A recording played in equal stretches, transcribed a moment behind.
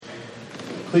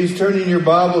Please turn in your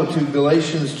Bible to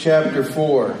Galatians chapter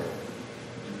 4.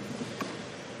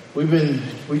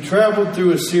 We traveled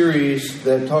through a series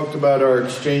that talked about our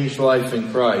exchanged life in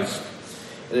Christ.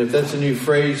 And if that's a new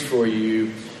phrase for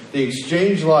you, the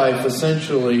exchanged life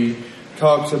essentially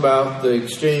talks about the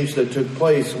exchange that took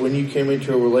place when you came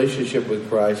into a relationship with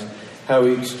Christ, how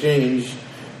He exchanged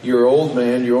your old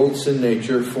man, your old sin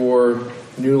nature, for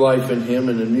new life in Him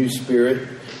and a new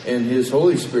spirit and His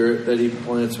Holy Spirit that He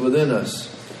plants within us.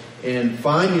 And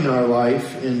finding our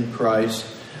life in Christ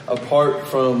apart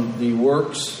from the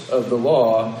works of the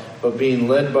law, but being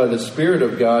led by the Spirit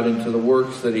of God into the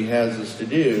works that He has us to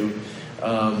do,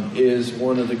 is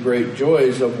one of the great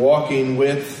joys of walking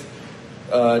with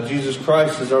Jesus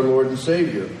Christ as our Lord and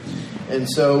Savior. And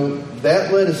so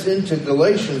that led us into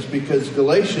Galatians, because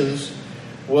Galatians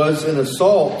was an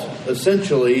assault,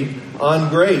 essentially, on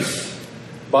grace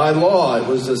by law. It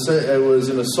was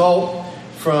an assault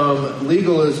from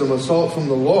legalism, assault from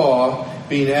the law,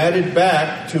 being added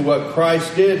back to what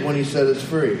Christ did when He set us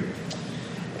free.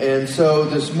 And so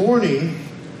this morning,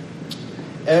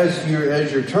 as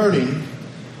you're turning,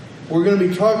 we're going to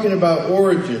be talking about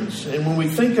origins. And when we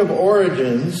think of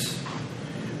origins,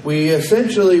 we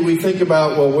think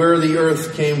about, well, where the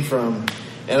earth came from.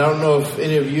 And I don't know if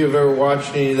any of you have ever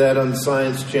watched any of that on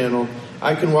Science Channel.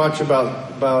 I can watch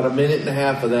about a minute and a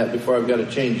half of that before I've got to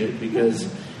change it,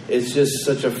 because it's just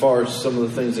such a farce, some of the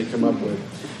things they come up with.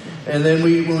 And then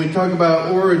when we talk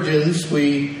about origins,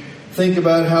 we think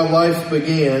about how life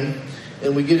began,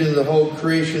 and we get into the whole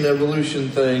creation evolution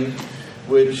thing,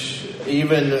 which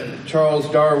even Charles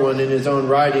Darwin in his own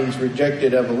writings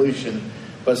rejected evolution,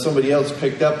 but somebody else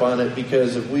picked up on it,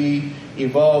 because if we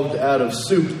evolved out of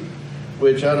soup,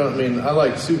 which I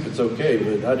like soup, it's okay,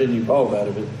 but I didn't evolve out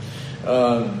of it.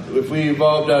 If we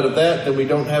evolved out of that, then we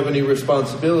don't have any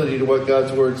responsibility to what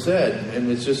God's Word said.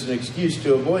 And it's just an excuse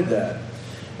to avoid that.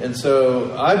 And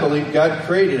so I believe God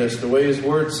created us the way His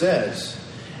Word says.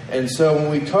 And so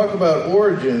when we talk about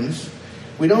origins,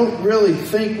 we don't really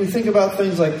we think about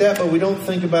things like that, but we don't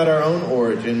think about our own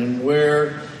origin and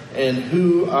where and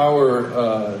who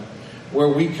where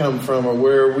we come from, or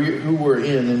who we're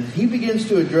in. And he begins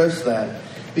to address that,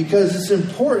 because it's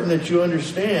important that you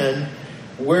understand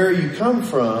where you come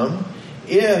from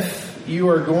if you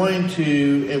are going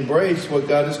to embrace what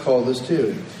God has called us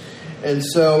to. And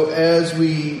so as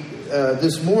we,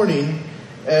 this morning,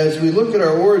 as we look at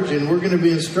our origin, we're going to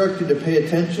be instructed to pay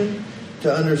attention,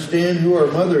 to understand who our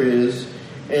mother is,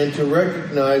 and to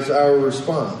recognize our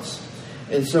response.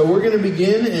 And so we're going to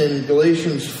begin in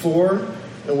Galatians 4,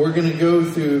 and we're going to go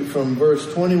through from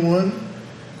verse 21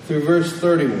 through verse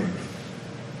 31.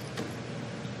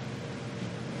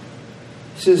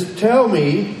 It says, "Tell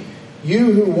me,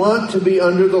 you who want to be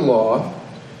under the law,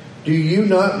 do you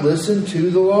not listen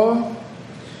to the law?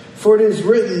 For it is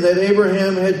written that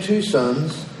Abraham had 2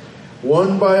 sons,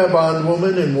 one by a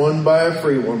bondwoman and one by a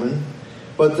free woman.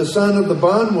 But the son of the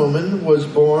bondwoman was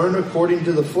born according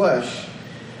to the flesh,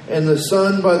 and the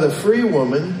son by the free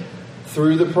woman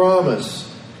through the promise."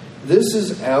 This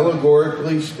is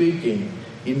allegorically speaking.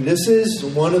 And this is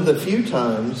one of the few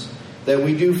times that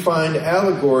we do find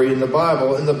allegory in the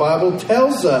Bible, and the Bible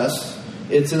tells us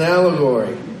it's an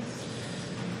allegory.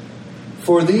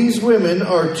 "For these women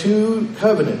are 2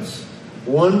 covenants,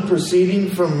 one proceeding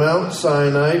from Mount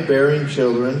Sinai, bearing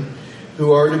children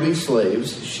who are to be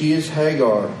slaves. She is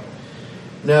Hagar.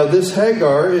 Now this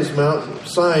Hagar is Mount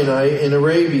Sinai in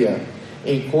Arabia,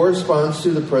 and corresponds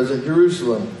to the present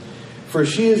Jerusalem. For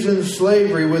she is in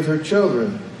slavery with her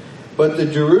children. But the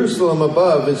Jerusalem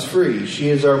above is free. She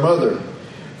is our mother.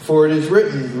 For it is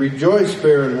written, 'Rejoice,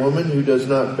 barren woman who does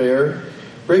not bear.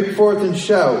 Break forth and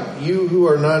shout, you who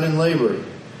are not in labor.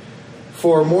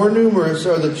 For more numerous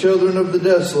are the children of the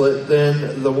desolate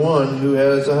than the one who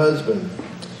has a husband.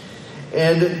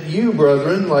 And you,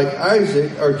 brethren, like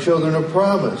Isaac, are children of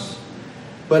promise.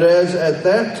 But as at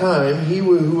that time he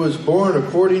who was born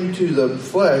according to the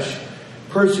flesh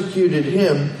persecuted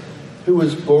him who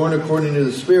was born according to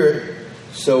the Spirit,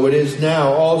 so it is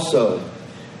now also.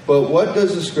 But what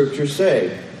does the Scripture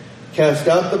say? Cast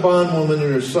out the bondwoman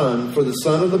and her son, for the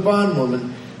son of the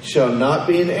bondwoman shall not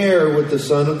be an heir with the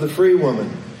son of the free woman.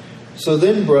 So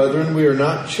then, brethren, we are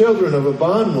not children of a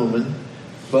bondwoman,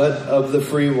 but of the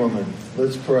free woman."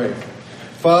 Let's pray.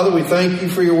 Father, we thank you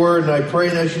for your word, and I pray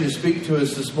and ask you to speak to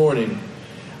us this morning.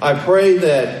 I pray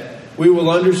that we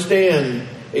will understand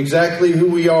exactly who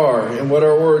we are and what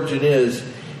our origin is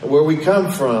and where we come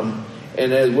from,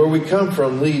 and as where we come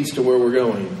from leads to where we're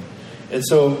going. And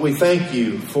so we thank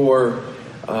you for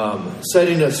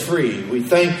setting us free. We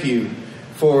thank you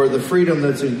for the freedom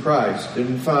that's in Christ.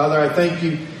 And Father, I thank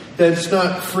you That's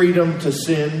not freedom to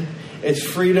sin. It's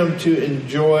freedom to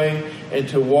enjoy and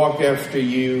to walk after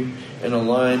you and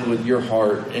align with your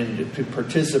heart and to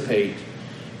participate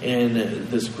in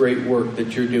this great work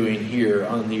that you're doing here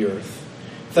on the earth.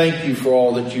 Thank you for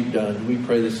all that you've done. We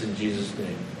pray this in Jesus'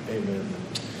 name. Amen.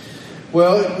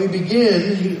 Well, we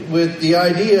begin with the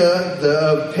idea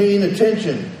of paying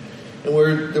attention. And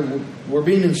we're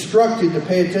being instructed to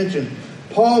pay attention.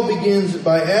 Paul begins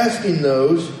by asking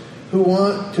those who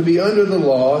want to be under the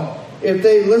law if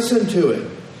they listen to it.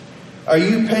 Are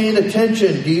you paying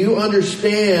attention? Do you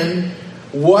understand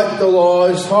what the law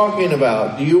is talking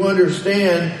about? Do you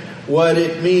understand what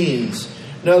it means?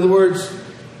 In other words,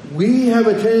 we have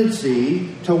a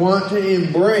tendency to want to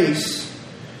embrace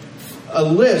a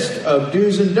list of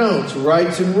do's and don'ts,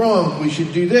 rights and wrongs. We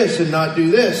should do this and not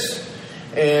do this.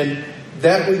 And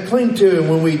that we cling to. And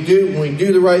when we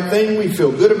do the right thing, we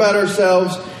feel good about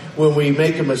ourselves. When we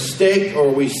make a mistake or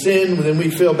we sin, then we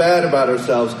feel bad about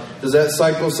ourselves. Does that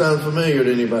cycle sound familiar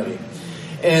to anybody?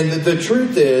 And the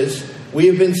truth is, we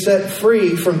have been set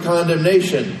free from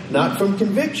condemnation. Not from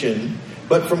conviction,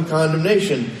 but from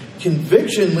condemnation.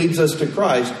 Conviction leads us to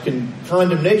Christ.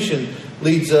 Condemnation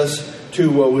leads us to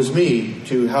woe is me,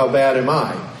 to how bad am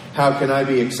I? How can I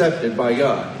be accepted by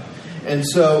God? And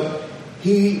so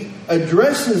he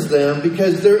addresses them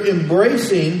because they're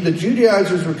embracing, the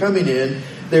Judaizers were coming in,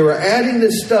 they were adding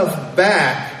this stuff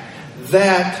back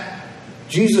that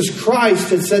Jesus Christ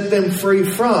had set them free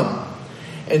from.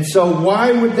 And so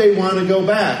why would they want to go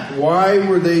back? Why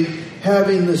were they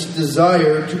having this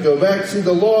desire to go back? See,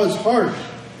 the law is harsh.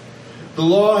 The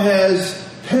law has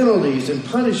penalties and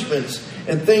punishments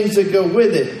and things that go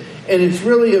with it. And it's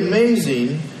really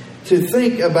amazing to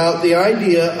think about the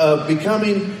idea of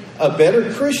becoming a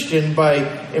better Christian by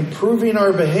improving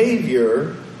our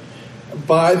behavior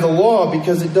by the law,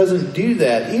 because it doesn't do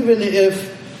that. Even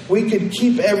if we could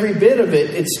keep every bit of it,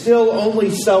 it's still only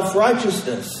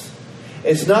self-righteousness.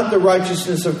 It's not the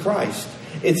righteousness of Christ.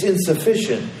 It's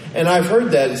insufficient. And I've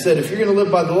heard that. It said, if you're going to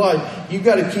live by the law, you've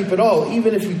got to keep it all.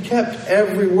 Even if you kept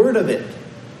every word of it,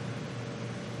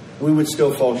 we would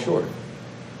still fall short.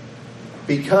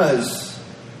 Because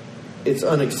it's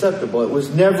unacceptable. It was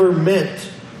never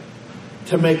meant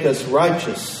to make us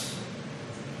righteous.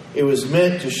 It was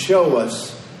meant to show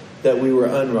us that we were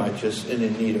unrighteous and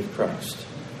in need of Christ.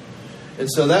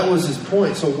 And so that was his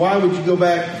point. So why would you go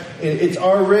back? It's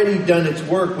already done its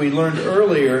work. We learned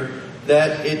earlier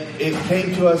that it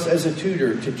came to us as a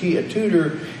tutor. A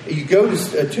tutor, you go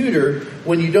to a tutor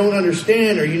when you don't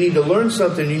understand or you need to learn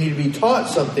something, you need to be taught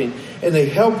something, and they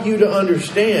help you to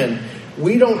understand.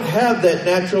 We don't have that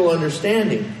natural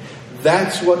understanding.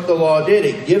 That's what the law did.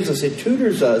 It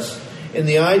tutors us in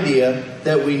the idea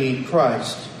that we need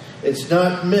Christ. It's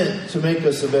not meant to make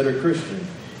us a better Christian.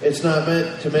 It's not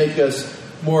meant to make us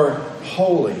more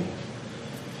holy.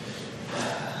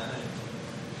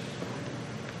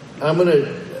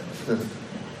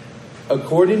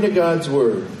 According to God's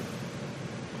Word,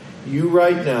 you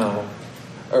right now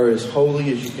are as holy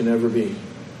as you can ever be.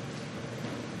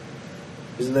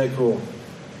 Isn't that cool?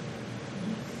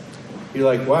 You're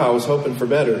like, wow, I was hoping for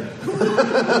better.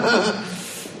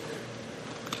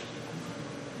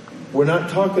 We're not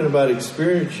talking about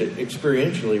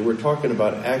experientially. We're talking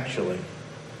about actually.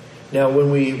 Now,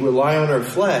 when we rely on our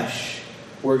flesh,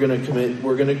 we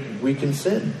can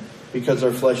sin because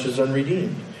our flesh is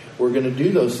unredeemed. We're going to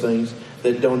do those things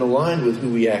that don't align with who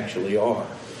we actually are.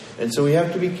 And so we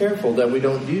have to be careful that we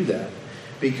don't do that.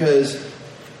 Because,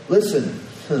 listen,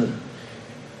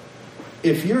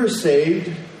 if you're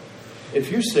saved,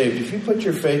 if you put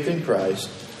your faith in Christ,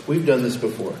 we've done this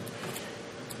before.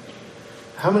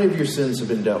 How many of your sins have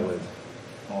been dealt with?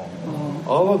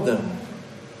 All of them.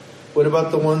 What about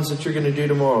the ones that you're going to do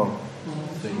tomorrow?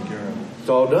 Taken care of. It's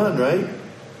all done, right?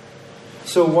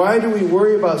 So why do we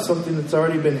worry about something that's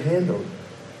already been handled?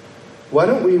 Why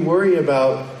don't we worry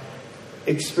about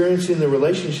experiencing the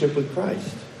relationship with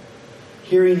Christ?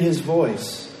 Hearing His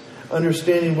voice.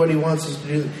 Understanding what He wants us to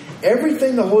do.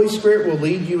 Everything the Holy Spirit will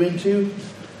lead you into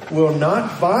will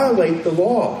not violate the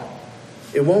law.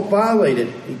 It won't violate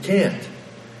it. He can't.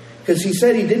 Because He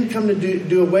said He didn't come to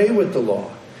do away with the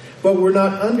law. But we're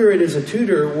not under it as a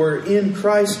tutor. We're in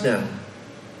Christ now.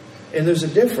 And there's a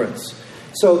difference.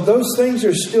 So those things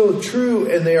are still true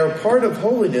and they are part of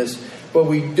holiness. But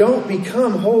we don't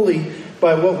become holy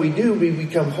by what we do. We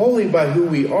become holy by who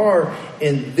we are.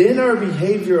 And then our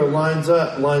behavior lines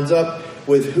up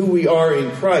with who we are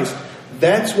in Christ.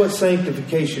 That's what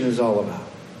sanctification is all about.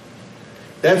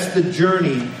 That's the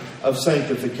journey of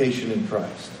sanctification in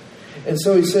Christ. And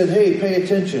so he said, hey, pay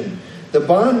attention. The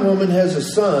bondwoman has a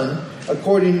son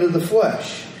according to the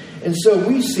flesh. And so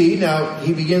we see, now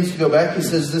he begins to go back, he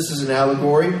says this is an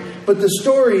allegory, but the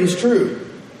story is true.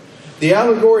 The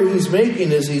allegory he's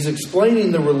making is he's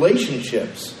explaining the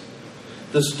relationships.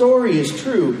 The story is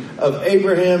true of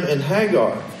Abraham and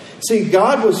Hagar. See,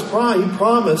 God he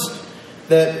promised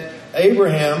that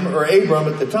Abraham, or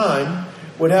Abram at the time,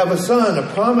 would have a son, a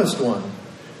promised one,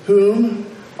 whom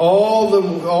all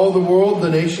the world, the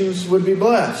nations would be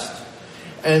blessed.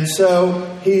 And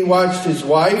so he watched his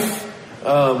wife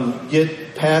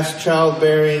get past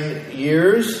childbearing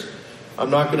years. I'm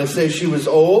not going to say she was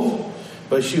old,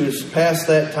 but she was past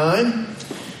that time.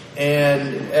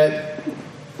 And at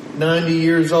 90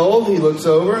 years old, he looks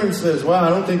over and says, wow, I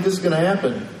don't think this is going to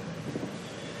happen.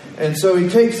 And so he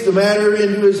takes the matter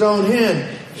into his own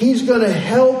hand. He's going to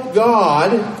help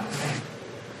God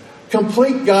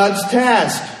complete God's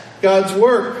task, God's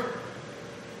work.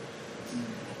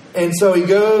 And so he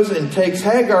goes and takes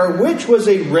Hagar, which was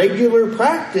a regular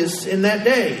practice in that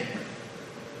day.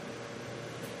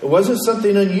 It wasn't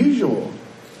something unusual.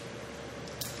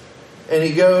 And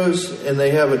he goes and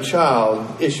they have a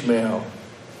child, Ishmael.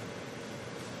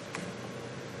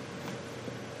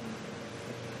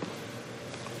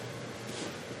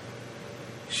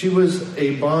 She was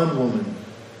a bondwoman.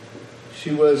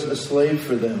 She was a slave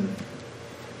for them.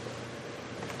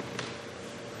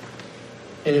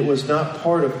 And it was not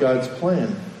part of God's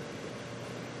plan.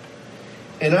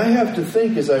 And I have to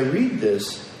think as I read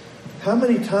this, how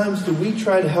many times do we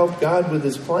try to help God with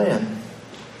His plan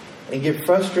and get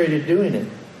frustrated doing it?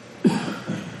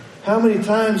 How many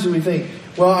times do we think,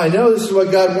 well, I know this is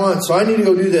what God wants, so I need to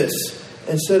go do this,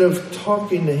 instead of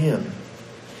talking to Him,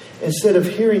 instead of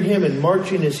hearing Him and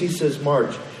marching as He says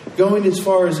march, going as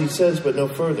far as He says but no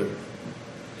further,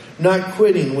 not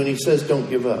quitting when He says don't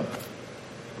give up.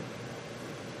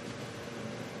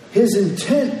 His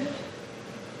intent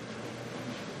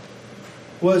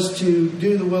was to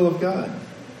do the will of God.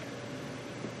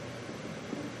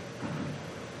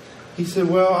 He said,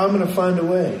 well, I'm going to find a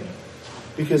way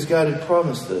because God had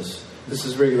promised this. This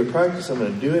is regular practice. I'm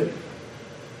going to do it.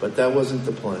 But that wasn't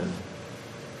the plan.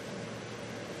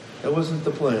 That wasn't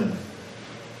the plan.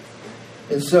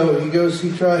 And so he goes, he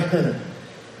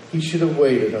should have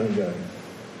waited on God.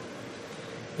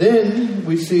 Then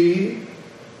we see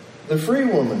the free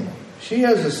woman. She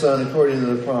has a son according to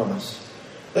the promise.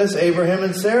 That's Abraham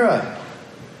and Sarah,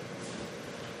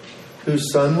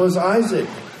 whose son was Isaac,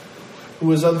 who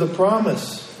was of the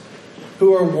promise,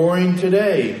 who are warring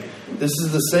today. This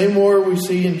is the same war we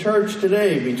see in church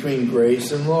today between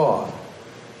grace and law.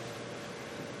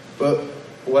 But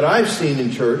what I've seen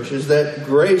in church is that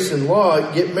grace and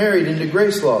law get married into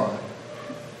grace law.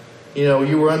 You know,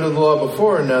 you were under the law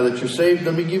before, and now that you're saved,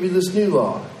 let me give you this new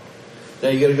law. Now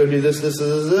you got to go do this, this,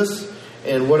 this, this.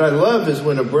 And what I love is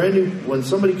when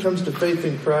somebody comes to faith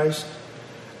in Christ,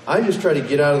 I just try to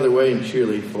get out of their way and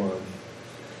cheerlead for them.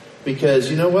 Because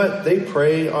you know what? They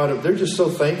pray they're just so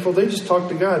thankful. They just talk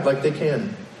to God like they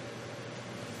can.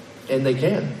 And they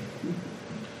can.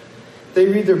 They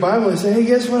read their Bible and say, hey,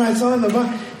 guess what I saw in the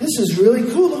Bible? This is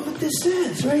really cool. Look what this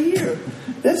says right here.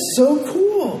 That's so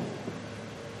cool.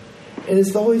 And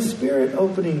it's the Holy Spirit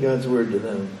opening God's Word to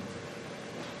them.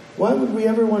 Why would we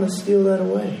ever want to steal that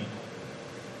away?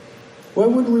 Why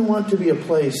wouldn't we want to be a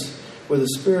place where the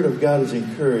Spirit of God is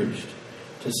encouraged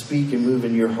to speak and move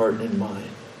in your heart and mind?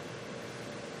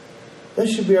 That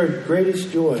should be our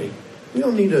greatest joy. We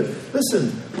don't need to... Listen,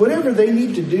 whatever they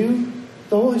need to do,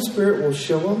 the Holy Spirit will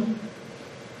show them.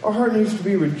 Our heart needs to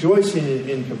be rejoicing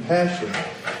in compassion.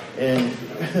 And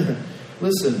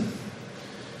listen,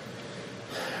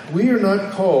 we are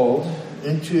not called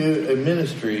into a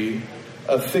ministry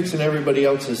of fixing everybody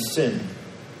else's sin.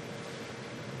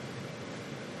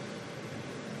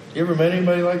 You ever met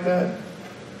anybody like that?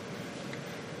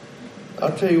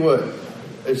 I'll tell you what.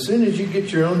 As soon as you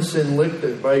get your own sin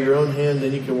licked by your own hand,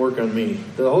 then you can work on me.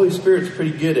 The Holy Spirit's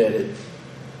pretty good at it.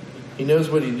 He knows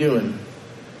what He's doing.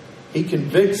 He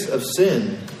convicts of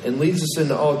sin and leads us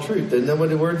into all truth. Isn't that what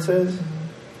the Word says?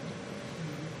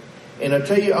 And I'm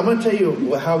going to tell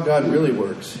you how God really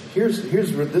works. This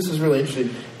is really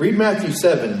interesting. Read Matthew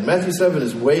 7. Matthew 7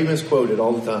 is way misquoted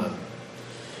all the time.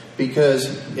 Because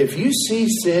if you see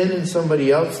sin in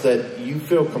somebody else that you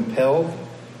feel compelled,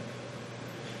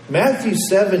 Matthew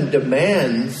 7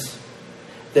 demands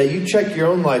that you check your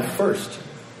own life first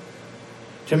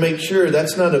to make sure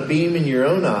that's not a beam in your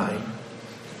own eye.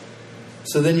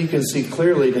 So then you can see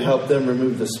clearly to help them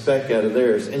remove the speck out of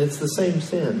theirs. And it's the same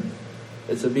sin.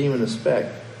 It's a beam and a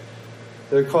speck.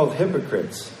 They're called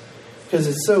hypocrites. Because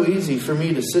it's so easy for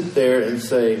me to sit there and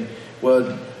say,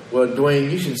 well, well, Dwayne,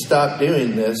 you should stop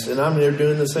doing this, and I'm here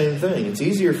doing the same thing. It's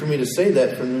easier for me to say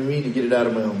that than me to get it out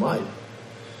of my own life.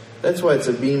 That's why it's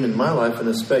a beam in my life and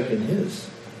a speck in his.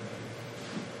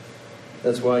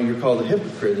 That's why you're called a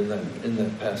hypocrite in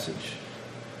that passage.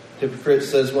 Hypocrite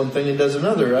says one thing and does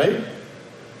another, right?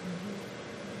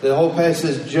 The whole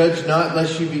passage says, "Judge not,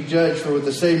 lest you be judged. For with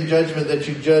the same judgment that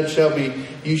you judge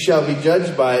you shall be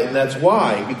judged by it." And that's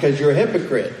why, because you're a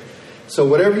hypocrite. So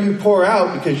whatever you pour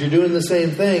out, because you're doing the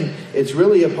same thing, it's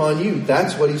really upon you.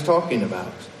 That's what he's talking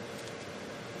about.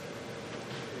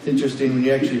 It's interesting when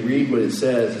you actually read what it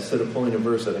says instead of pulling a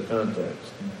verse out of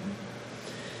context.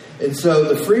 And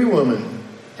so the free woman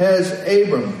has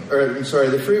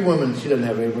the free woman, she doesn't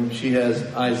have Abram, she has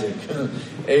Isaac.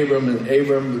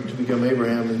 Abram to become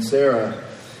Abraham, and Sarah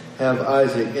have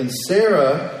Isaac. And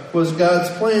Sarah was God's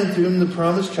plan through whom the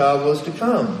promised child was to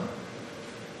come.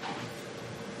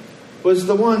 Was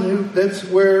the one that's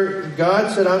where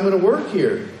God said, I'm going to work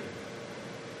here.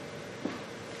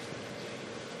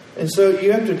 And so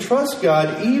you have to trust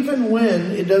God even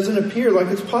when it doesn't appear like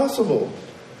it's possible.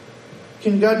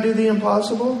 Can God do the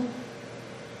impossible?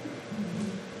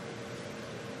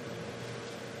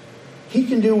 He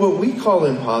can do what we call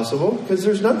impossible, because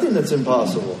there's nothing that's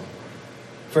impossible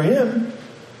for him.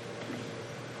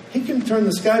 He can turn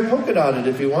the sky polka dotted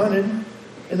if he wanted,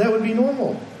 and that would be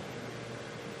normal.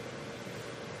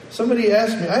 Somebody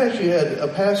asked me, I actually had a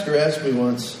pastor ask me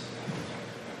once,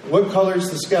 what color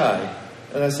is the sky?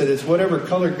 And I said, it's whatever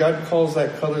color God calls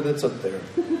that color that's up there.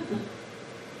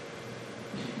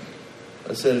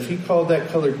 I said, if he called that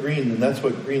color green, then that's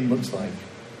what green looks like.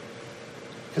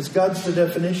 Because God's the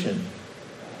definition.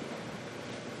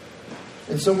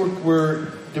 And so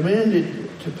we're demanded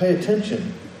to pay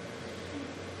attention.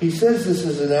 He says this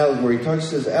is an allegory. He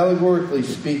says, allegorically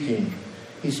speaking.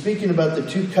 He's speaking about the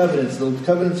two covenants, the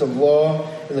covenants of law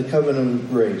and the covenant of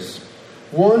grace.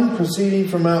 One proceeding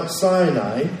from Mount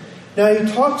Sinai. Now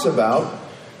he talks about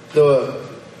the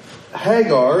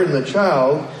Hagar and the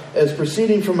child as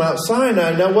proceeding from Mount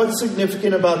Sinai. Now what's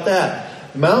significant about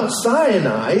that? Mount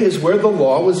Sinai is where the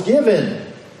law was given.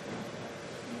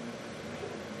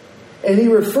 And he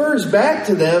refers back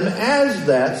to them as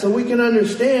that so we can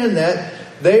understand that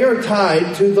they are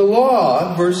tied to the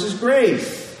law versus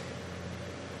grace.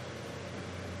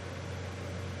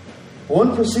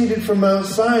 One proceeded from Mount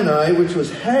Sinai, which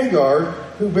was Hagar,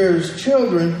 who bears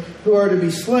children who are to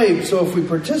be slaves. So if we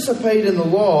participate in the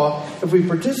law, if we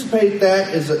participate that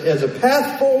as a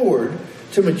path forward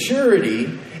to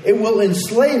maturity, it will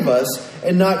enslave us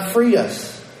and not free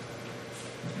us.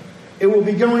 It will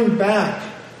be going back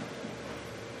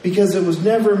because it was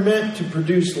never meant to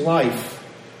produce life.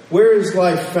 Where is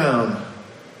life found?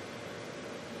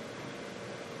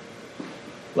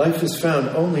 Life is found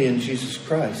only in Jesus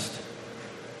Christ.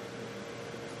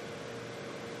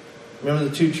 Remember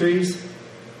the two trees?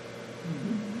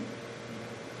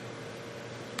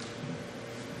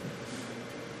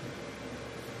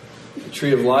 The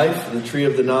tree of life, the tree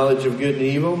of the knowledge of good and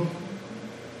evil.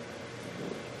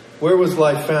 Where was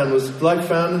life found? Was life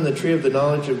found in the tree of the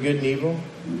knowledge of good and evil?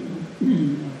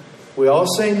 We all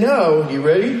say no. You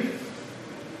ready?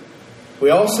 We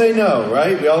all say no,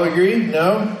 right? We all agree?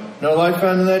 No? No life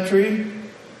found in that tree?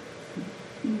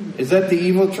 Is that the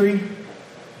evil tree?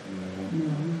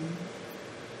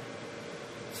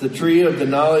 It's the tree of the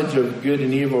knowledge of good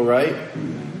and evil, right?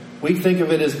 We think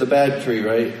of it as the bad tree,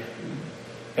 right?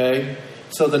 Okay?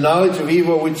 So the knowledge of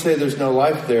evil, we'd say there's no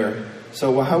life there.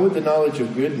 So how would the knowledge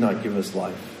of good not give us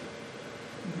life?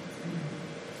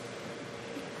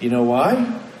 You know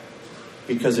why?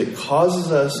 Because it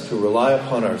causes us to rely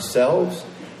upon ourselves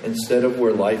instead of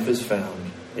where life is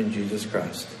found in Jesus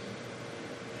Christ.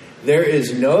 There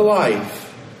is no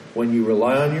life when you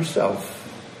rely on yourself,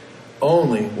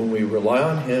 only when we rely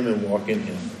on Him and walk in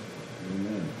Him.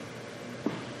 Amen.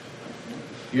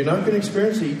 You're not going to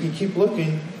experience it. You can keep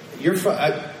looking.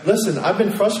 Listen, I've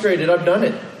been frustrated. I've done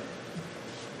it.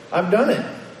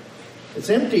 It's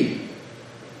empty.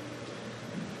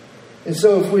 And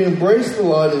so if we embrace the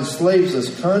law, it enslaves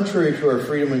us contrary to our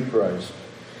freedom in Christ.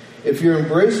 If you're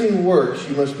embracing works,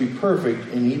 you must be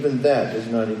perfect, and even that is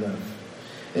not enough.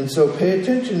 And so pay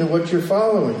attention to what you're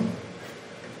following.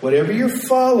 Whatever you're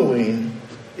following,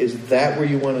 is that where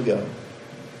you want to go?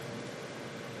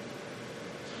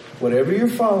 Whatever you're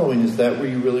following, is that where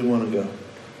you really want to go?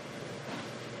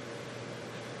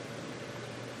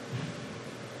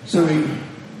 So he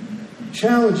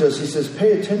challenged us. He says,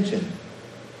 pay attention.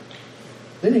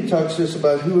 Then he talks to us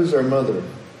about who is our mother.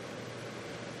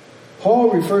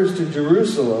 Paul refers to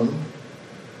Jerusalem,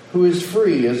 who is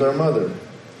free, as our mother.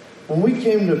 When we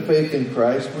came to faith in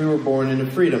Christ, we were born into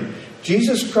freedom.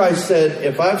 Jesus Christ said,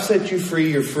 if I've set you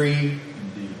free, you're free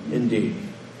indeed.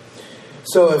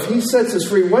 So if he sets us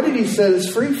free, what did he set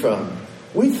us free from?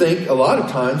 We think a lot of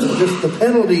times just the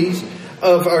penalties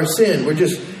of our sin.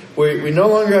 We no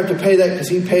longer have to pay that because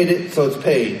he paid it, so it's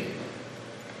paid.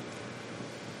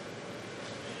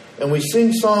 And we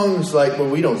sing songs like, well,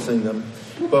 we don't sing them,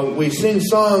 but we sing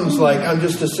songs like, I'm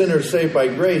just a sinner saved by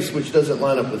grace, which doesn't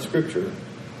line up with Scripture.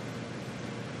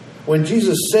 When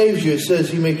Jesus saves you, it says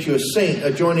he makes you a saint,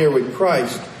 a joint heir with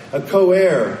Christ, a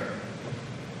co-heir,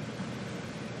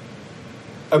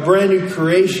 a brand new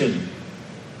creation.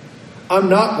 I'm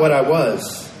not what I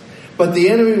was. But the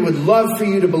enemy would love for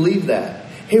you to believe that.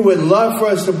 He would love for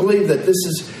us to believe that this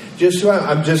is just who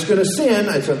I'm just going to sin.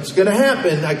 It's going to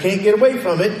happen. I can't get away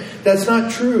from it. That's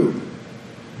not true.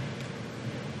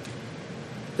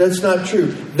 That's not true.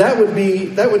 That would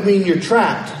mean you're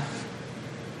trapped.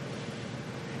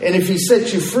 And if he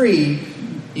sets you free,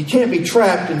 you can't be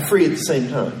trapped and free at the same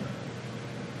time.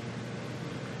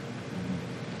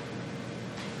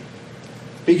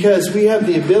 Because we have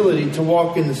the ability to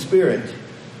walk in the Spirit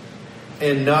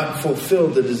and not fulfill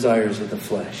the desires of the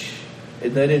flesh.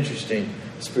 Isn't that interesting?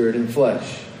 Spirit and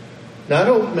flesh. Not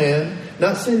old man,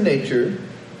 not sin nature,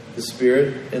 the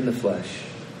Spirit and the flesh.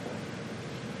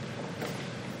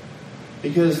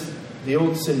 Because the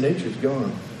old sin nature is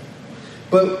gone.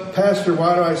 But, Pastor,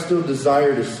 why do I still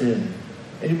desire to sin?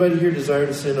 Anybody here desire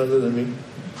to sin other than me?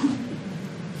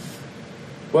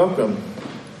 Welcome.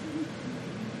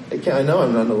 I know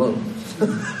I'm not alone.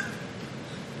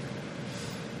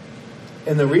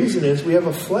 And the reason is we have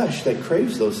a flesh that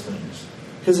craves those things.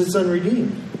 Because it's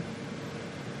unredeemed.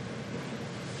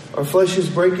 Our flesh is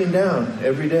breaking down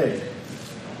every day.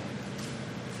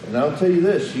 And I'll tell you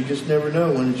this, you just never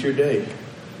know when it's your day.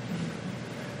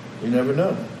 You never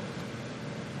know.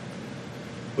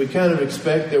 We kind of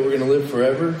expect that we're going to live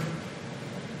forever.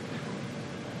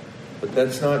 But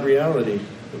that's not reality.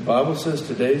 The Bible says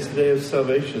today's the day of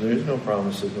salvation. There is no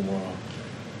promises tomorrow.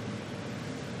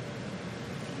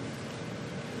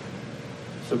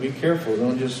 So be careful.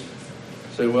 Don't just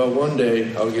say, well, one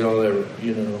day I'll get all that,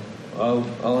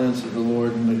 I'll answer the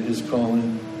Lord and his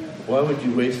calling. Why would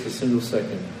you waste a single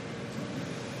second?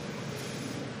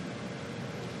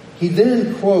 He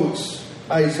then quotes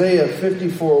Isaiah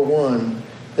 54:1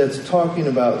 that's talking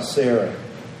about Sarah.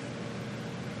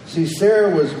 See,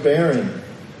 Sarah was barren.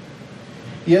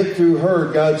 Yet through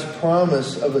her, God's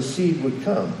promise of a seed would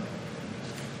come.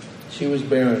 She was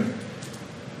barren.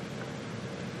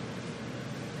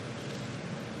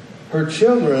 Her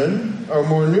children are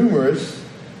more numerous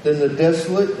than the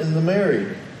desolate and the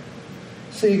married.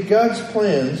 See, God's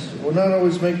plans will not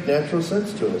always make natural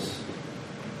sense to us.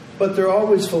 But they're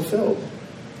always fulfilled.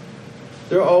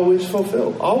 They're always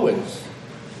fulfilled. Always.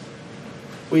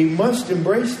 We must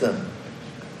embrace them.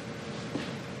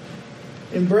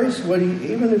 Embrace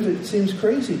even if it seems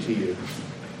crazy to you.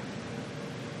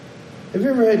 Have you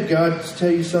ever had God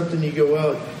tell you something, you go,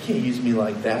 well, you can't use me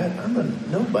like that. I'm a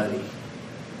nobody.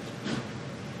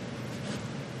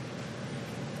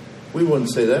 We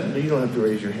wouldn't say that. You don't have to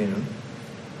raise your hand.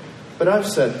 But I've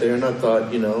sat there and I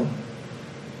thought,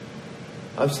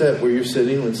 I've sat where you're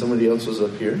sitting when somebody else was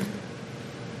up here.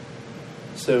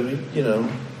 So,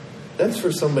 that's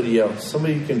for somebody else.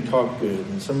 Somebody who can talk good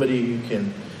and somebody who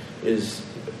is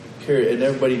carry, and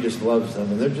everybody just loves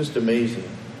them and they're just amazing.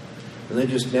 And they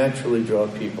just naturally draw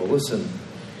people. Listen,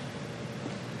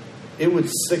 it would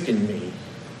sicken me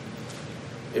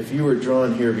if you were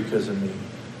drawn here because of me.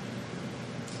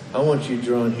 I want you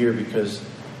drawn here because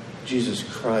Jesus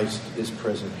Christ is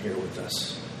present here with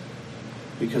us.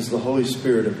 Because the Holy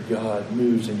Spirit of God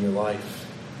moves in your life.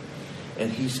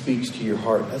 And He speaks to your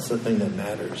heart. That's the thing that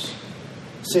matters.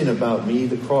 This ain't about me.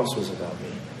 The cross was about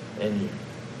me and you.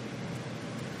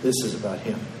 This is about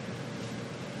Him.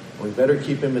 We better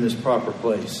keep Him in His proper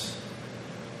place.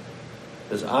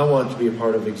 Because I want to be a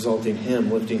part of exalting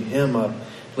Him, lifting Him up,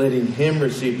 letting Him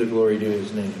receive the glory to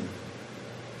His name.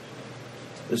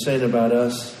 This ain't about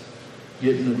us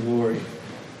getting the glory.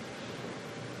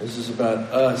 This is about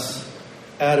us,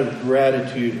 out of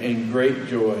gratitude and great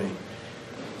joy,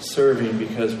 serving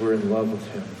because we're in love with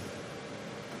Him.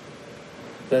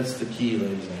 That's the key,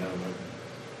 ladies and gentlemen.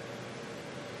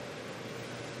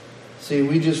 See,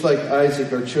 we just like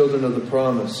Isaac are children of the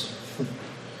promise.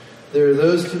 There are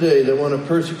those today that want to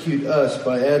persecute us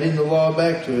by adding the law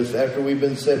back to us after we've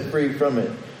been set free from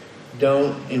it.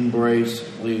 Don't embrace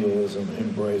legalism.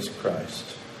 Embrace Christ.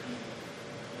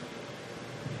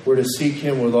 We're to seek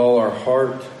Him with all our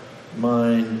heart,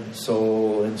 mind,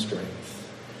 soul, and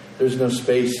strength. There's no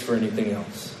space for anything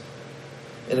else.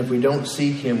 And if we don't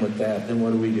seek Him with that, then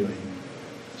what are we doing?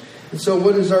 And so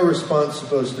what is our response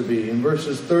supposed to be? In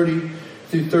verses 30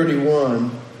 through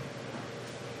 31,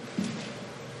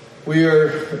 we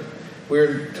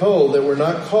are told that we're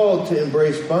not called to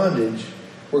embrace bondage.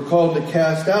 We're called to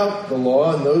cast out the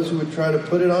law and those who would try to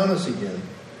put it on us again.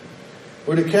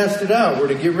 We're to cast it out. We're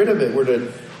to get rid of it.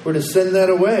 We're to send that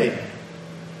away.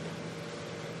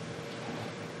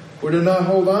 We're to not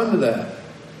hold on to that.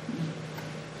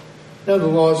 Now, the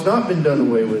law has not been done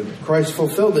away with. Christ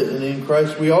fulfilled it, and in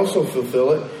Christ we also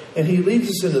fulfill it. And He leads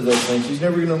us into those things. He's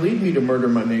never going to lead me to murder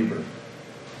my neighbor.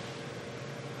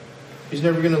 He's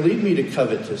never going to lead me to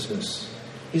covetousness.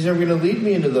 He's never going to lead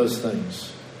me into those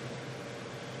things.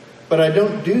 But I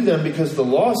don't do them because the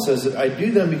law says it. I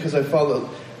do them because I follow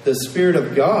the Spirit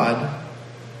of God,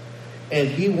 and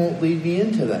He won't lead me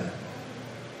into that.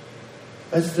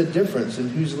 That's the difference in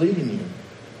who's leading you.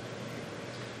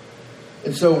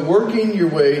 And so working your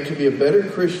way to be a better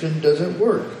Christian doesn't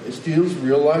work. It steals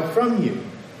real life from you.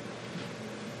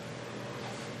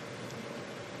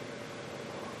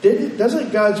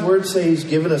 Doesn't God's Word say He's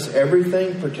given us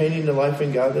everything pertaining to life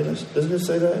and godliness? Doesn't it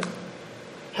say that?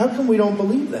 How come we don't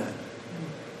believe that?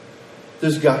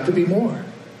 There's got to be more.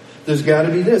 There's got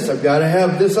to be this. I've got to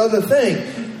have this other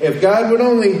thing. If God would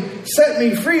only set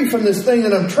me free from this thing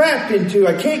that I'm trapped into,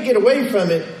 I can't get away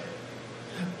from it.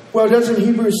 Well, doesn't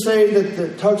Hebrews say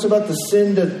that talks about the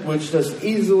sin which does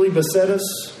easily beset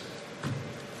us?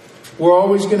 We're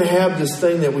always going to have this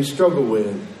thing that we struggle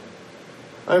with.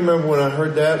 I remember when I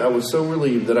heard that, I was so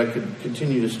relieved that I could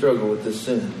continue to struggle with this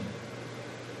sin.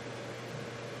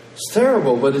 It's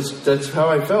terrible, but that's how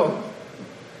I felt.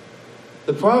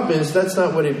 The problem is that's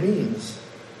not what it means.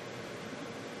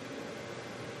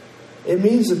 It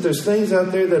means that there's things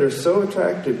out there that are so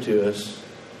attractive to us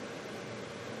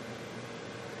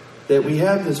that we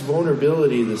have this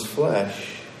vulnerability, this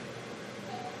flesh,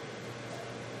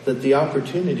 that the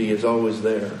opportunity is always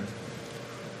there.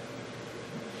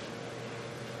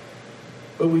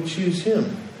 But we choose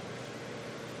Him.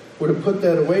 We're to put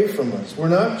that away from us. We're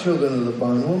not children of the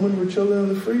bondwoman, we're children of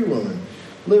the free woman.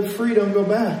 Live free, don't go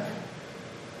back.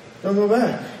 Don't go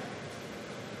back.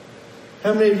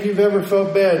 How many of you have ever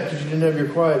felt bad because you didn't have your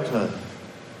quiet time?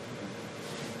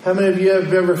 How many of you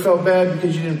have ever felt bad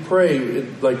because you didn't pray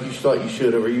like you thought you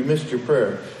should have, or you missed your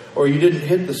prayer, or you didn't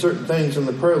hit the certain things on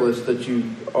the prayer list that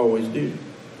you always do?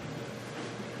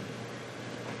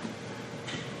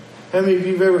 How many of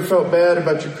you have ever felt bad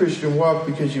about your Christian walk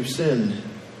because you've sinned?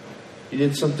 You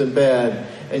did something bad,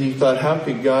 and you thought, how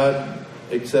could God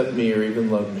accept me or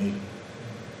even love me?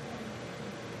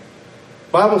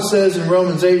 The Bible says in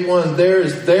Romans 8:1, there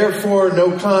is therefore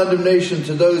no condemnation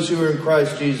to those who are in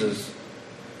Christ Jesus.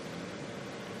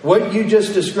 What you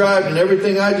just described and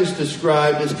everything I just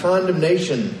described is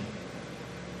condemnation.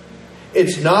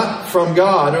 It's not from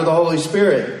God or the Holy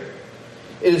Spirit.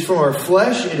 It is from our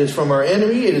flesh. It is from our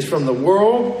enemy. It is from the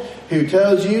world who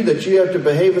tells you that you have to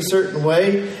behave a certain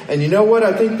way. And you know what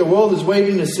I think the world is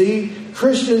waiting to see?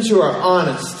 Christians who are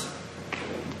honest.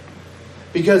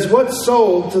 Because what's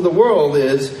sold to the world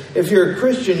is, if you're a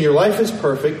Christian, your life is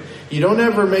perfect. You don't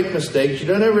ever make mistakes. You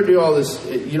don't ever do all this.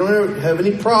 You don't ever have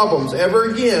any problems ever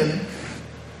again.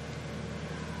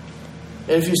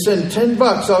 And if you send $10,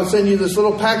 I'll send you this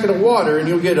little packet of water and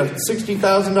you'll get a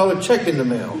 $60,000 check in the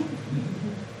mail.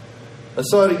 I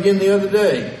saw it again the other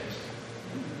day.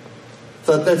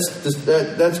 Thought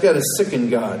that's got to sicken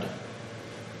God.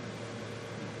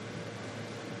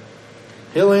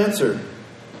 He'll answer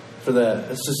for that.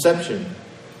 It's deception.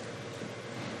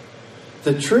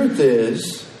 The truth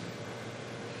is,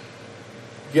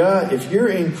 God, if you're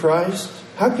in Christ,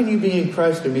 how can you be in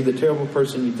Christ and be the terrible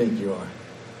person you think you are?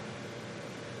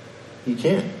 You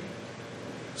can't.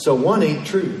 So one ain't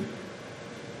true.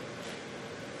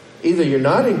 Either you're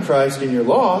not in Christ and you're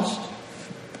lost,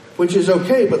 which is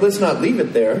okay, but let's not leave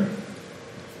it there.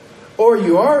 Or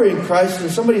you are in Christ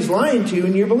and somebody's lying to you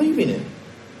and you're believing it.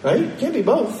 Right? It can't be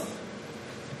both.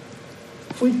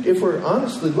 If we're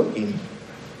honestly looking.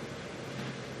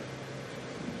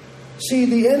 See,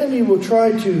 the enemy will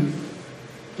try to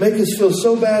make us feel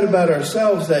so bad about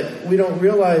ourselves that we don't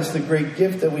realize the great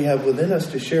gift that we have within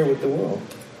us to share with the world.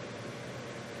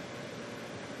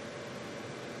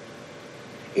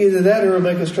 Either that, or it'll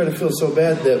make us try to feel so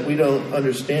bad that we don't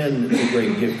understand the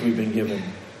great gift we've been given.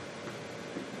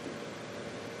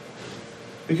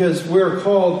 Because we're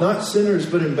called not sinners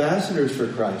but ambassadors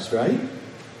for Christ, right?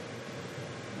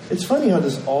 It's funny how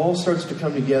this all starts to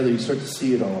come together. You start to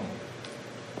see it all.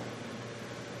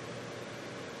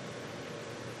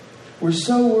 We're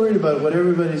so worried about what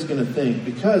everybody's going to think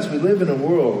because we live in a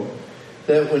world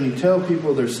that when you tell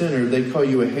people they're sinners, they call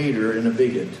you a hater and a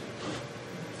bigot.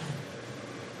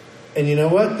 And you know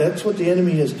what? That's what the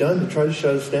enemy has done to try to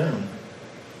shut us down.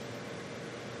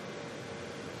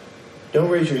 Don't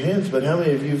raise your hands, but how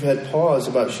many of you have had pause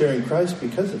about sharing Christ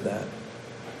because of that?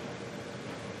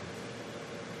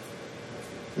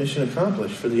 Mission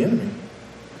accomplished for the enemy.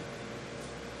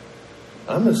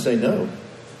 I'm going to say no.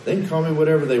 They can call me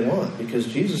whatever they want because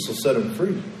Jesus will set them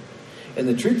free. And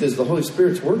the truth is the Holy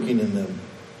Spirit's working in them.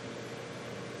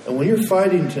 And when you're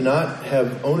fighting to not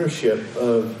have ownership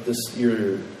of this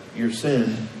your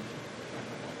sin,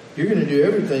 you're going to do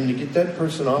everything to get that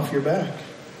person off your back.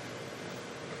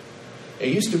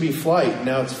 It used to be flight,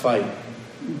 now it's fight.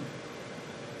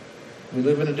 We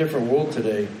live in a different world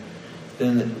today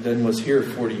than was here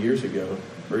 40 years ago,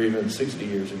 or even 60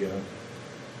 years ago.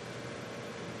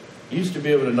 You used to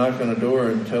be able to knock on a door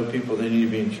and tell people they need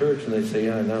to be in church, and they'd say,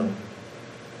 yeah, I know.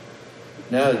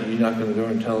 Now you knock on the door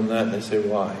and tell them that, and they say,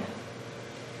 why?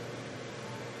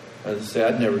 I say,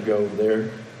 I'd never go over there.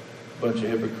 A bunch of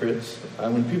hypocrites. I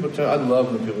love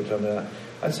when people tell me that.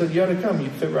 I said, you ought to come. You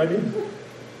fit right in.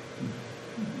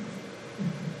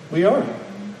 We are.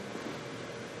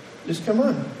 Just come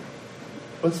on.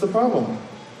 What's the problem?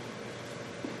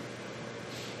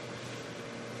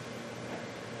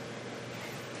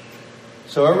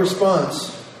 So our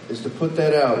response is to put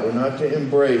that out. We're not to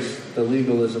embrace the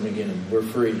legalism again. We're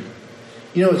free.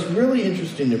 You know, it's really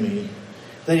interesting to me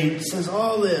that he says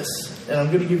all this, and I'm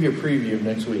going to give you a preview of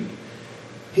next week.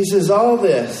 He says all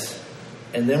this,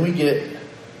 and then we get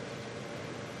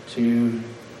to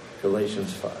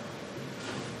Galatians 5.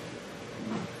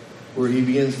 Where he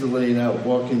begins to lay out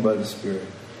walking by the Spirit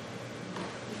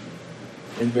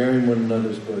and bearing one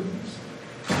another's burdens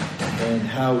and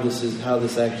how this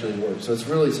actually works. So it's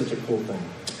really such a cool thing.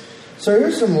 So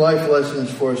here's some life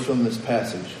lessons for us from this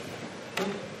passage.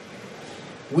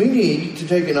 We need to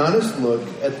take an honest look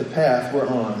at the path we're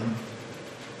on.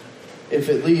 If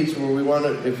it leads where we want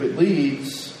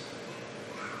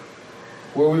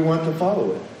to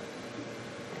follow it.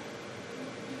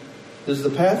 Does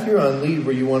the path you're on lead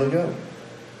where you want to go?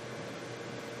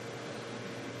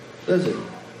 Does it?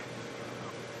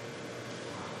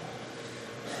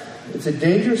 It's a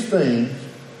dangerous thing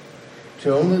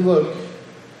to only look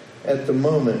at the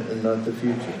moment and not the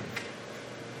future.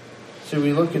 So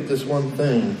we look at this one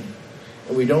thing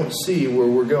and we don't see where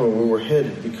we're going, where we're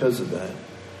headed because of that.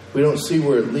 We don't see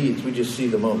where it leads. We just see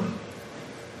the moment.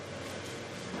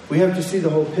 We have to see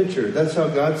the whole picture. That's how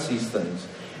God sees things.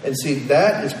 And see,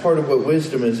 that is part of what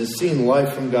wisdom is seeing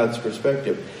life from God's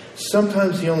perspective.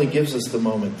 Sometimes He only gives us the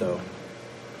moment, though.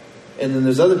 And then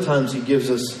there's other times He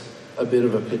gives us a bit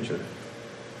of a picture.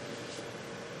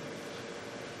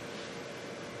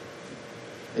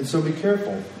 And so be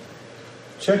careful.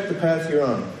 Check the path you're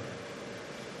on.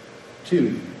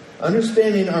 2,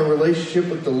 understanding our relationship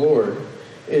with the Lord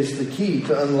is the key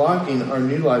to unlocking our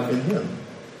new life in Him.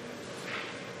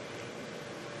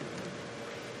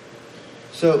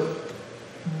 So,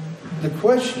 the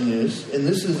question is, and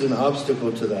this is an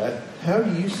obstacle to that, how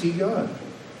do you see God?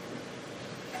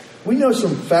 We know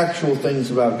some factual things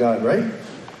about God, right?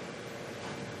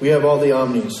 We have all the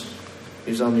omnis.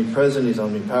 He's omnipresent, He's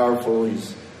omnipowerful,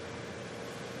 He's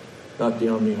not the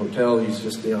Omni Hotel, He's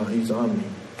just He's omni.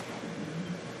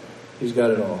 He's got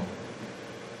it all.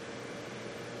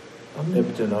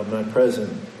 Omnipotent,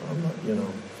 omnipresent,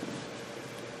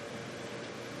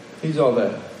 He's all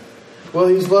that. Well,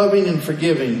 He's loving and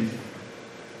forgiving.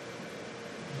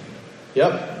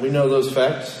 Yep, we know those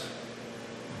facts.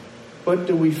 But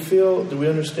do we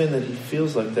understand that He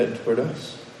feels like that toward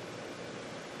us?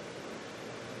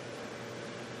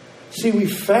 See, we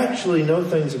factually know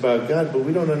things about God, but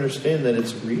we don't understand that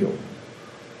it's real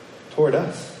toward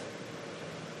us.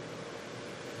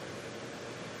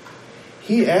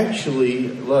 He actually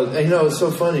loves... I know, it's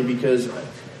so funny because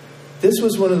this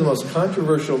was one of the most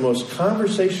controversial, most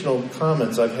conversational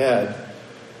comments I've had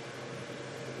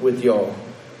with y'all.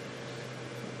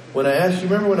 When I asked, you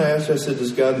remember when I asked you, I said,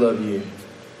 does God love you?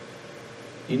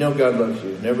 You know God loves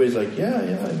you. And everybody's like, yeah,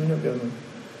 I know God loves you.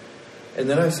 And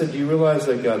then I said, do you realize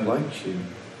that God likes you?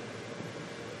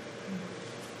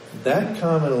 That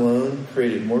comment alone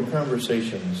created more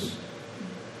conversations.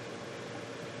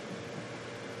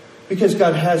 Because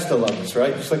God has to love us,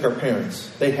 right? Just like our parents.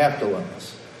 They have to love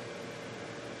us.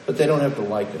 But they don't have to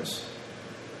like us.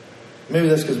 Maybe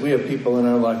that's because we have people in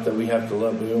our life that we have to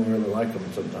love, but we don't really like them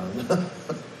sometimes.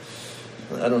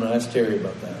 I don't know. Ask Terry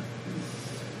about that.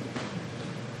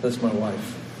 That's my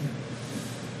wife.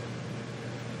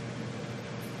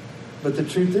 But the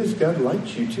truth is, God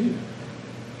likes you too.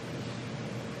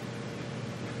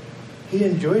 He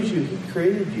enjoys you. He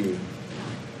created you.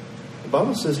 The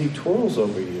Bible says He twirls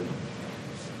over you.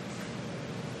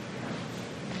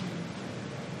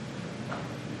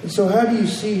 And so how do you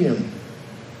see him?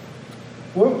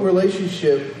 What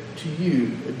relationship to you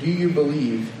do you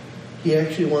believe he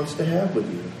actually wants to have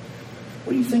with you?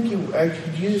 What do you think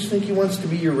do you just think he wants to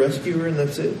be your rescuer and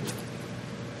that's it?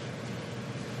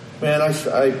 Man, I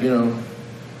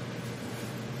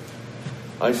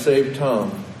saved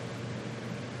Tom.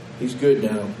 He's good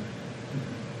now.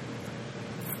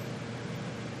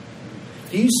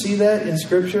 Do you see that in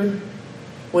Scripture?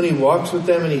 When he walks with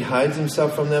them and he hides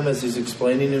himself from them as he's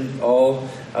explaining them all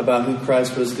about who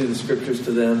Christ was through the Scriptures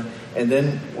to them. And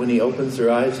then when he opens their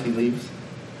eyes, he leaves.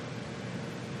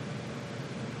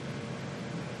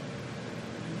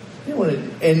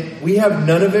 And we have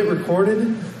none of it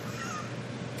recorded.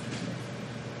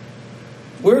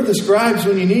 Where are the scribes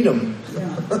when you need them?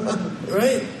 Yeah.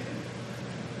 Right?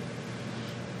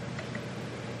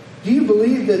 Do you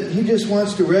believe that he just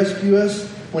wants to rescue us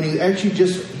when he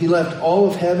left all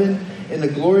of heaven and the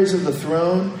glories of the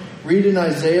throne? Read in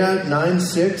Isaiah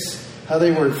 9:6 how they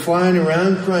were flying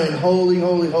around crying, holy,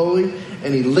 holy, holy.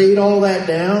 And he laid all that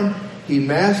down. He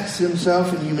masks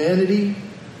himself in humanity.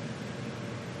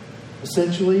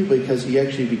 Essentially, because he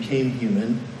actually became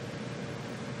human.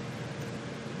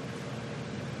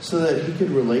 So that he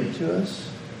could relate to us.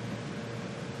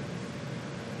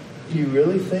 Do you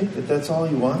really think that that's all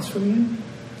he wants from you?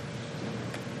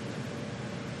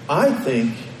 I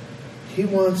think he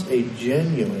wants a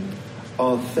genuine,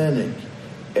 authentic,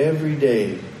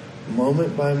 everyday,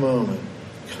 moment by moment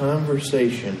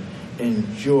conversation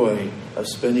and joy of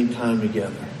spending time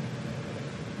together.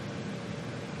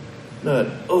 Not,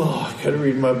 I got to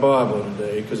read my Bible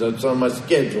today because it's on my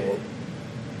schedule.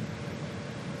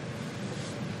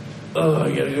 I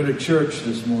got to go to church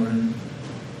this morning.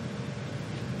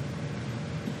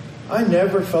 I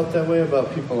never felt that way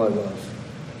about people I love.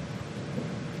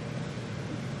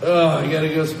 I got to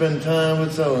go spend time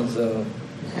with so-and-so.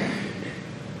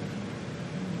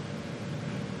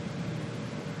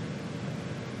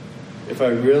 If I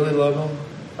really love them,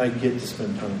 I get to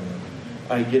spend time with them.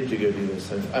 I get to go do those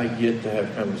things. I get to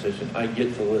have conversation. I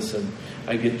get to listen.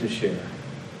 I get to share.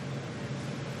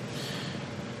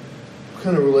 What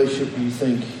kind of relationship do you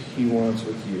think he wants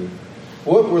with you?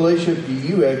 What relationship do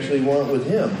you actually want with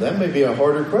him? That may be a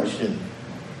harder question.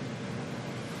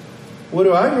 What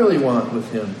do I really want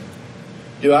with him?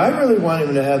 Do I really want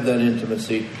him to have that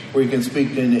intimacy where he can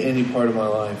speak into any part of my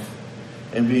life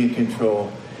and be in control?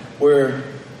 Where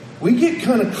we get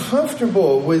kind of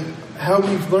comfortable with how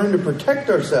we've learned to protect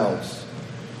ourselves.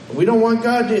 We don't want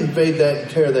God to invade that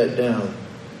and tear that down.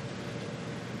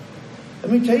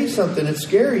 Let me tell you something. It's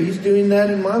scary. He's doing that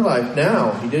in my life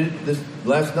now. He did it this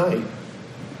last night.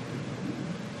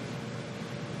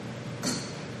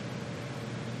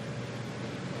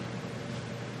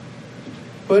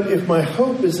 But if my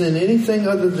hope is in anything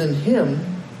other than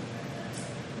him,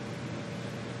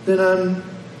 then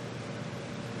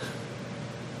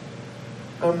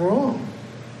I'm wrong.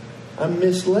 I'm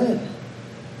misled.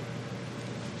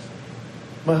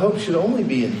 My hope should only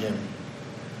be in him.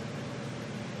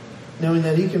 Knowing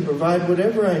that he can provide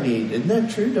whatever I need. Isn't that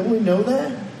true? Don't we know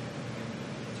that?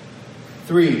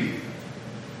 3,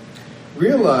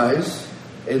 realize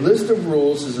a list of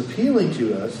rules is appealing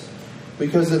to us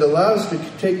because it allows us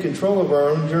to take control of our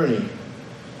own journey.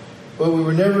 But we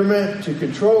were never meant to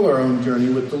control our own journey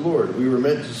with the Lord. We were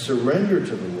meant to surrender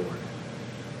to the Lord.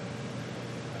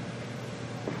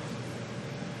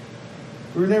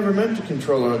 We were never meant to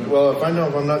control our own. Well, if I know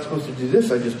if I'm not supposed to do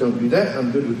this, I just don't do that.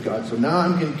 I'm good with God. So now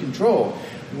I'm in control.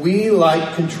 We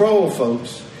like control,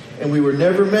 folks. And we were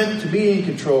never meant to be in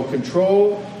control.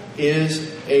 Control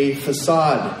is a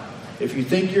facade. If you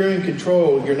think you're in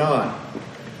control, you're not.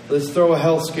 Let's throw a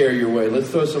health scare your way. Let's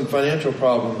throw some financial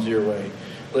problems your way.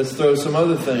 Let's throw some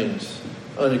other things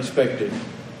unexpected.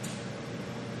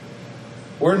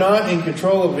 We're not in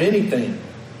control of anything.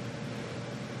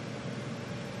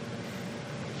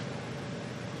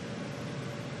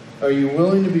 Are you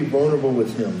willing to be vulnerable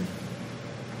with him?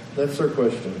 That's our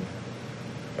question.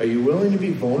 Are you willing to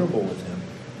be vulnerable with him?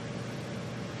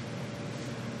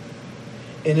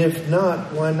 And if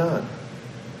not, why not?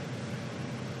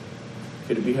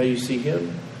 Could it be how you see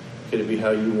him? Could it be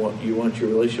how you want your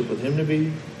relationship with him to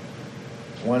be?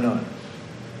 Why not?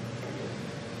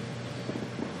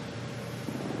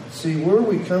 See, where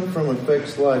we come from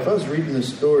affects life. I was reading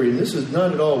this story, and this is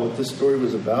not at all what this story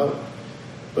was about.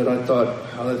 But I thought,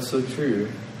 oh, that's so true.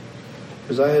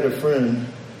 Because I had a friend.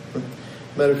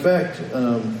 Matter of fact,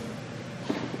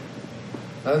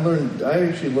 I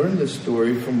actually learned this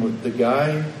story from the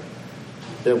guy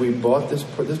that we bought this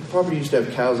property used to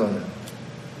have cows on it.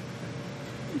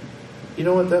 You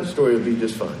know what? That story would be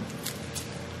just fine.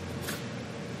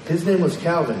 His name was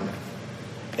Calvin.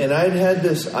 And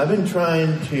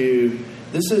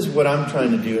this is what I'm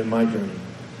trying to do in my journey.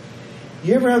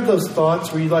 You ever have those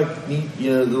thoughts where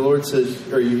the Lord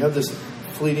says, or you have this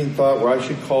fleeting thought where I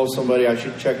should call somebody, I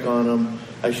should check on them,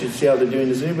 I should see how they're doing.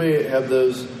 Does anybody have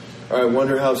those? Or I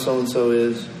wonder how so-and-so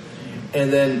is.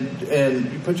 And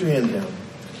you put your hand down.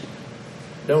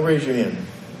 Don't raise your hand.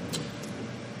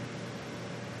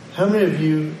 How many of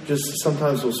you just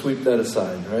sometimes will sweep that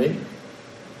aside, right?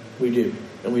 We do,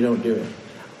 and we don't do it.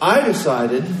 I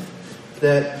decided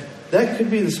that could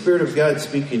be the Spirit of God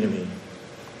speaking to me,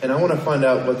 and I want to find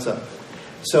out what's up.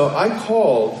 So I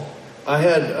called. I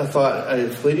had a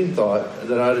fleeting thought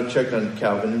that I ought to check on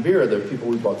Calvin and Vera, the people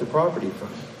we bought the property from.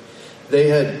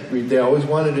 They always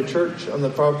wanted a church on the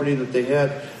property that they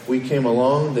had. We came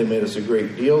along. They made us a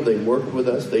great deal. They worked with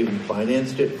us. They even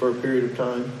financed it for a period of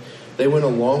time. They went a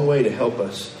long way to help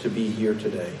us to be here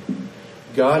today.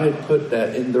 God had put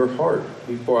that in their heart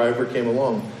before I ever came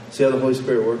along. See how the Holy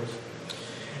Spirit works?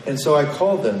 And so I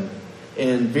called them,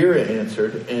 and Vera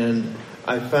answered, and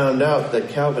I found out that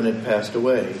Calvin had passed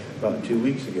away about 2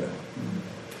 weeks ago.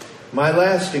 My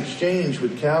last exchange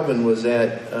with Calvin was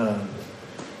at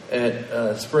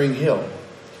Spring Hill.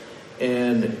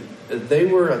 And they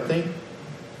were, I think,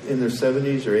 in their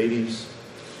 70s or 80s.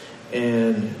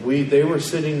 And they were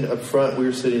sitting up front, we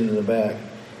were sitting in the back.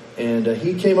 And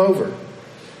he came over.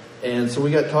 And so we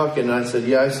got talking, and I said,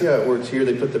 yeah, I see how it works here.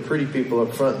 They put the pretty people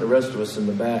up front and the rest of us in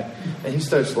the back. And he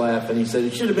starts laughing. He said,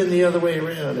 it should have been the other way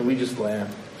around. And we just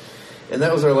laughed. And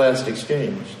that was our last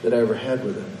exchange that I ever had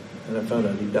with him. And I found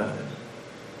out he died.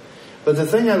 But the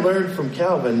thing I learned from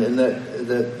Calvin, and that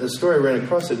the story I ran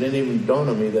across, it didn't even dawn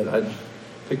on me that I'd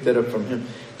picked that up from him.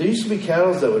 There used to be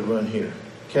cattle that would run here.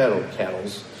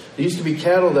 Cattles. There used to be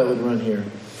cattle that would run here.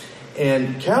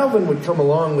 And Calvin would come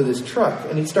along with his truck,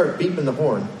 and he'd start beeping the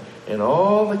horn. And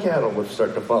all the cattle would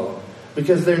start to follow,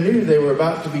 because they knew they were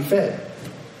about to be fed.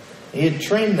 He had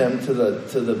trained them to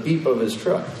the beep of his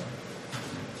truck.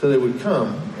 So they would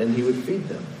come, and he would feed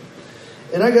them.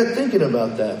 And I got thinking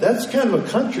about that. That's kind of a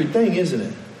country thing, isn't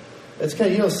it? That's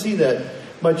you don't see that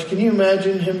much. Can you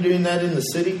imagine him doing that in the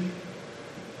city?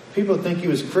 People think he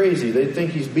was crazy. They'd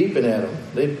think he's beeping at them.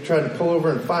 They'd try to pull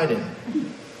over and fight him.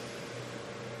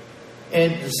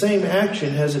 And the same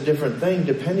action has a different thing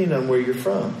depending on where you're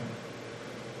from.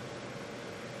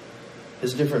 It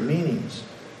has different meanings.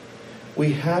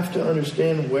 We have to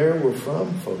understand where we're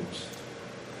from, folks.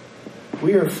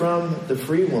 We are from the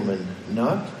free woman,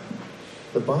 not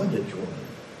the bondage woman.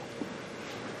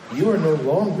 You are no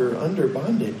longer under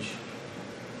bondage.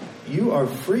 You are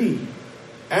free,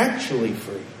 actually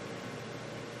free,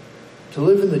 to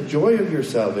live in the joy of your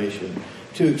salvation,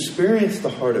 to experience the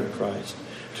heart of Christ,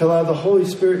 to allow the Holy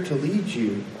Spirit to lead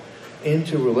you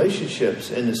into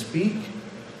relationships and to speak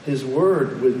His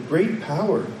word with great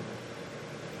power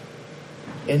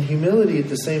and humility at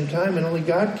the same time, and only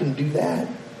God can do that.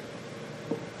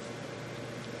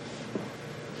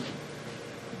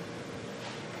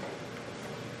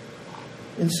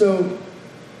 And so,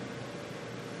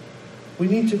 we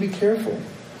need to be careful.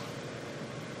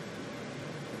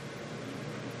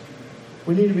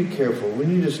 We need to be careful. We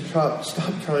need to stop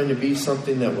trying to be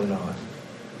something that we're not.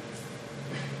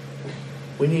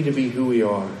 We need to be who we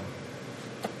are.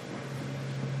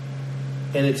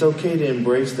 And it's okay to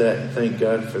embrace that and thank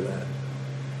God for that.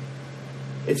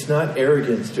 It's not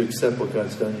arrogance to accept what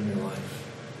God's done in your life.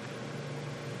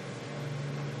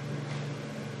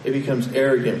 It becomes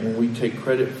arrogant when we take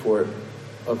credit for it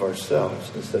of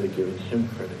ourselves instead of giving Him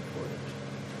credit for it.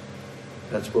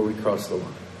 That's where we cross the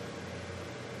line.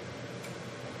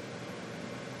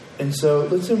 And so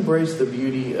let's embrace the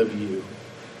beauty of you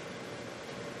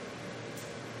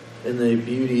and the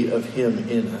beauty of Him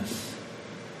in us.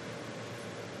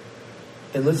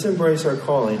 And let's embrace our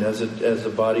calling as a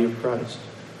body of Christ.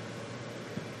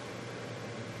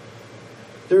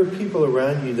 There are people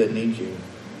around you that need you.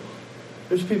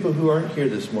 There's people who aren't here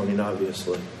this morning,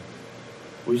 obviously.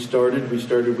 We started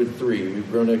with 3. We've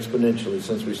grown exponentially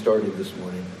since we started this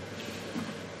morning.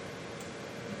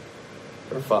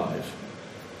 Or 5.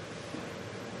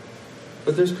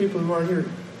 But there's people who aren't here.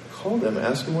 Call them,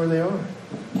 ask them where they are.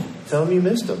 Tell them you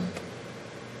missed them.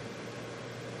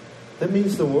 That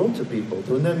means the world to people.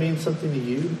 Doesn't that mean something to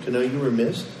you, to know you were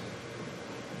missed?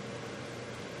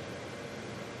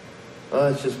 Oh,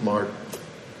 it's just Mark.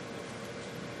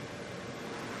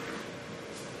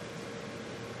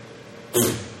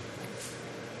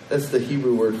 That's the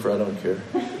Hebrew word for I don't care.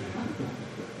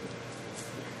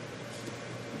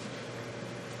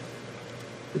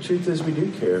 The truth is we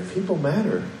do care. People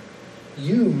matter.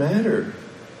 You matter.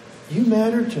 You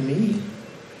matter to me.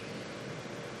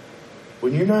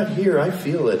 When you're not here, I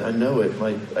feel it. I know it.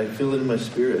 I feel it in my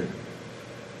spirit.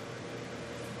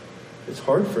 It's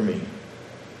hard for me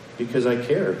because I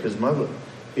care,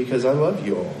 because I love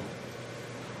you all.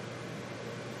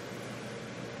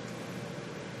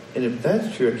 And if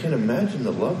that's true, I can't imagine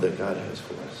the love that God has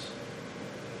for us.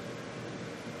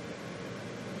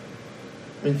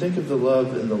 I mean, think of the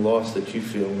love and the loss that you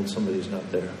feel when somebody's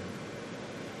not there.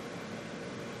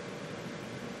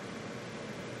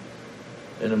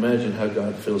 And imagine how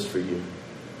God feels for you.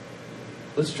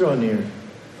 Let's draw near.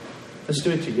 Let's do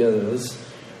it together. Let's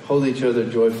hold each other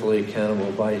joyfully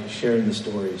accountable by sharing the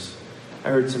stories. I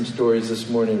heard some stories this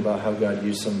morning about how God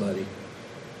used somebody.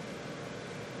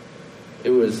 It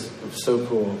was so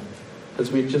cool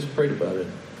because we just prayed about it.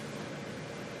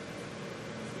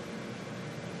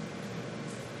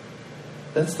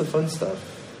 That's the fun stuff.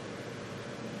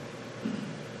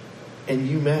 And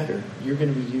you matter. You're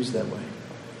going to be used that way.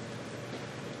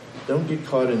 Don't get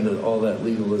caught into all that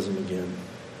legalism again.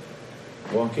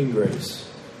 Walk in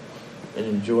grace and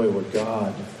enjoy what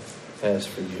God has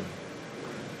for you.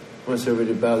 I want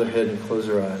everybody to bow their head and close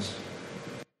their eyes.